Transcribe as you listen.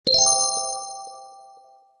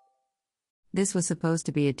This was supposed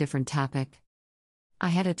to be a different topic. I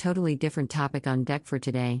had a totally different topic on deck for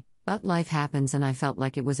today, but life happens and I felt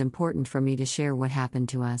like it was important for me to share what happened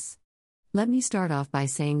to us. Let me start off by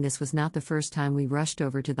saying this was not the first time we rushed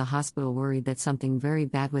over to the hospital worried that something very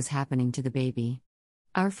bad was happening to the baby.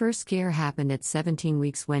 Our first scare happened at 17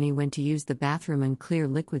 weeks when he went to use the bathroom and clear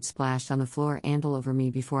liquid splashed on the floor and all over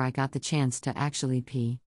me before I got the chance to actually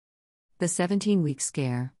pee. The 17-week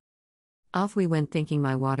scare. Off we went thinking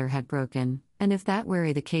my water had broken, and if that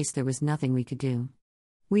were the case there was nothing we could do.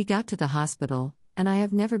 We got to the hospital, and I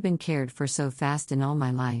have never been cared for so fast in all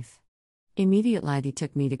my life. Immediately they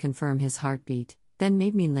took me to confirm his heartbeat, then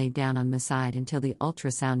made me lay down on my side until the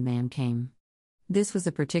ultrasound man came. This was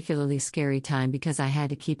a particularly scary time because I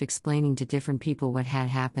had to keep explaining to different people what had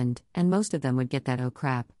happened, and most of them would get that "oh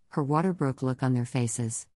crap, her water broke" look on their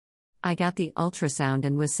faces. I got the ultrasound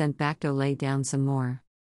and was sent back to lay down some more.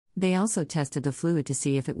 They also tested the fluid to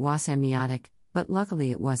see if it was amniotic, but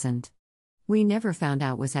luckily it wasn't. We never found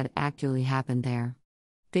out what had actually happened there.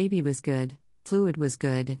 Baby was good, fluid was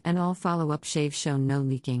good, and all follow-up shaves shown no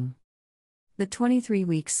leaking. The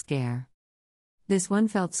 23-week scare. This one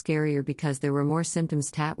felt scarier because there were more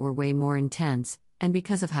symptoms that were way more intense, and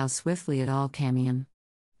because of how swiftly it all came in.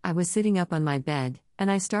 I was sitting up on my bed,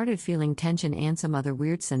 and I started feeling tension and some other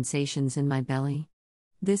weird sensations in my belly.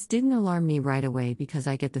 This didn't alarm me right away because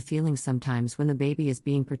I get the feeling sometimes when the baby is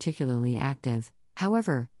being particularly active.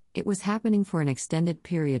 However, it was happening for an extended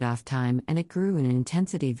period of time and it grew in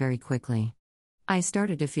intensity very quickly. I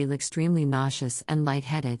started to feel extremely nauseous and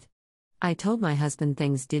lightheaded. I told my husband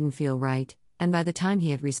things didn't feel right, and by the time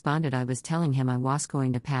he had responded I was telling him I was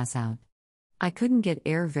going to pass out. I couldn't get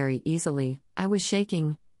air very easily, I was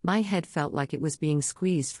shaking, my head felt like it was being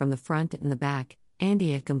squeezed from the front and the back, and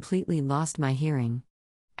he had completely lost my hearing.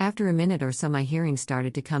 After a minute or so my hearing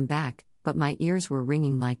started to come back, but my ears were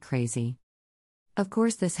ringing like crazy. Of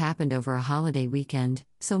course this happened over a holiday weekend,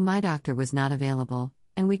 so my doctor was not available,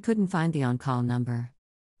 and we couldn't find the on-call number.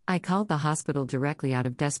 I called the hospital directly out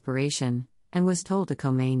of desperation, and was told to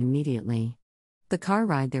come in immediately. The car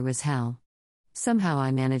ride there was hell. Somehow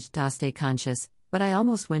I managed to stay conscious, but I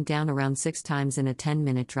almost went down around 6 times in a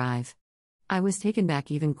 10-minute drive. I was taken back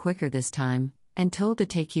even quicker this time, and told to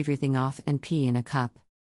take everything off and pee in a cup.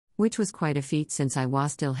 Which was quite a feat since I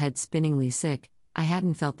was still head-spinningly sick. I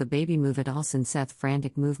hadn't felt the baby move at all since Seth's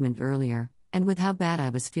frantic movement earlier, and with how bad I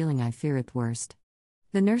was feeling I fear it worst.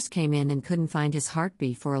 The nurse came in and couldn't find his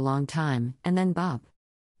heartbeat for a long time, and then Bob.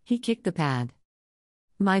 He kicked the pad.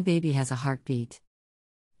 My baby has a heartbeat.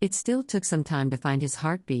 It still took some time to find his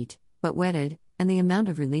heartbeat, but wetted, and the amount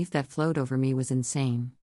of relief that flowed over me was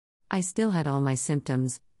insane. I still had all my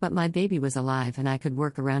symptoms, but my baby was alive and I could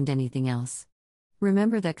work around anything else.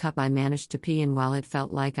 Remember that cup I managed to pee in while it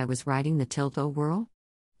felt like I was riding the tilt-o-whirl?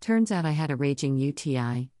 Turns out I had a raging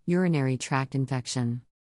UTI, urinary tract infection.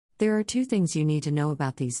 There are 2 things you need to know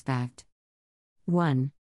about these facts.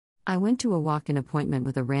 1. I went to a walk-in appointment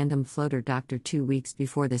with a random floater doctor 2 weeks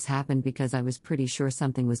before this happened because I was pretty sure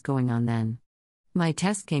something was going on then. My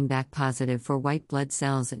test came back positive for white blood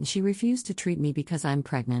cells and she refused to treat me because I'm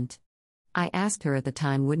pregnant. I asked her at the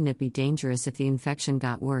time wouldn't it be dangerous if the infection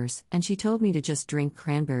got worse, and she told me to just drink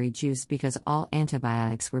cranberry juice because all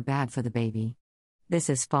antibiotics were bad for the baby. This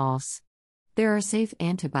is false. There are safe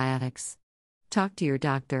antibiotics. Talk to your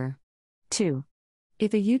doctor. 2.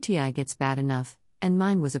 If a UTI gets bad enough, and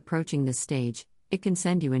mine was approaching this stage, it can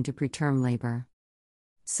send you into preterm labor.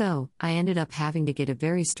 So, I ended up having to get a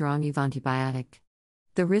very strong antibiotic.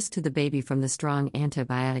 The risk to the baby from the strong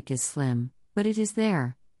antibiotic is slim, but it is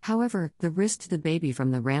there. However, the risk to the baby from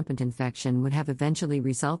the rampant infection would have eventually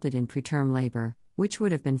resulted in preterm labor, which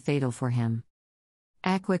would have been fatal for him.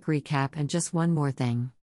 A quick recap and just one more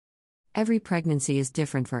thing. Every pregnancy is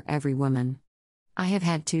different for every woman. I have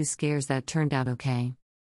had 2 scares that turned out okay.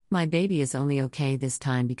 My baby is only okay this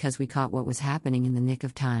time because we caught what was happening in the nick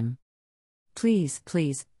of time. Please,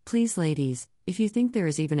 please, please ladies, if you think there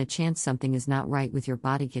is even a chance something is not right with your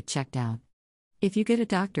body, get checked out. If you get a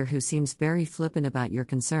doctor who seems very flippant about your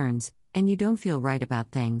concerns, and you don't feel right about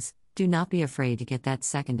things, do not be afraid to get that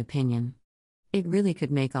second opinion. It really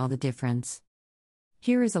could make all the difference.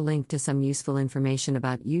 Here is a link to some useful information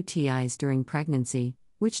about UTIs during pregnancy,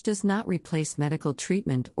 which does not replace medical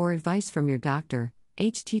treatment or advice from your doctor.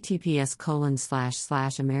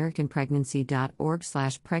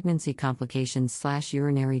 https://americanpregnancy.org/pregnancy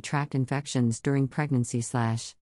complications/urinary tract infections during pregnancy/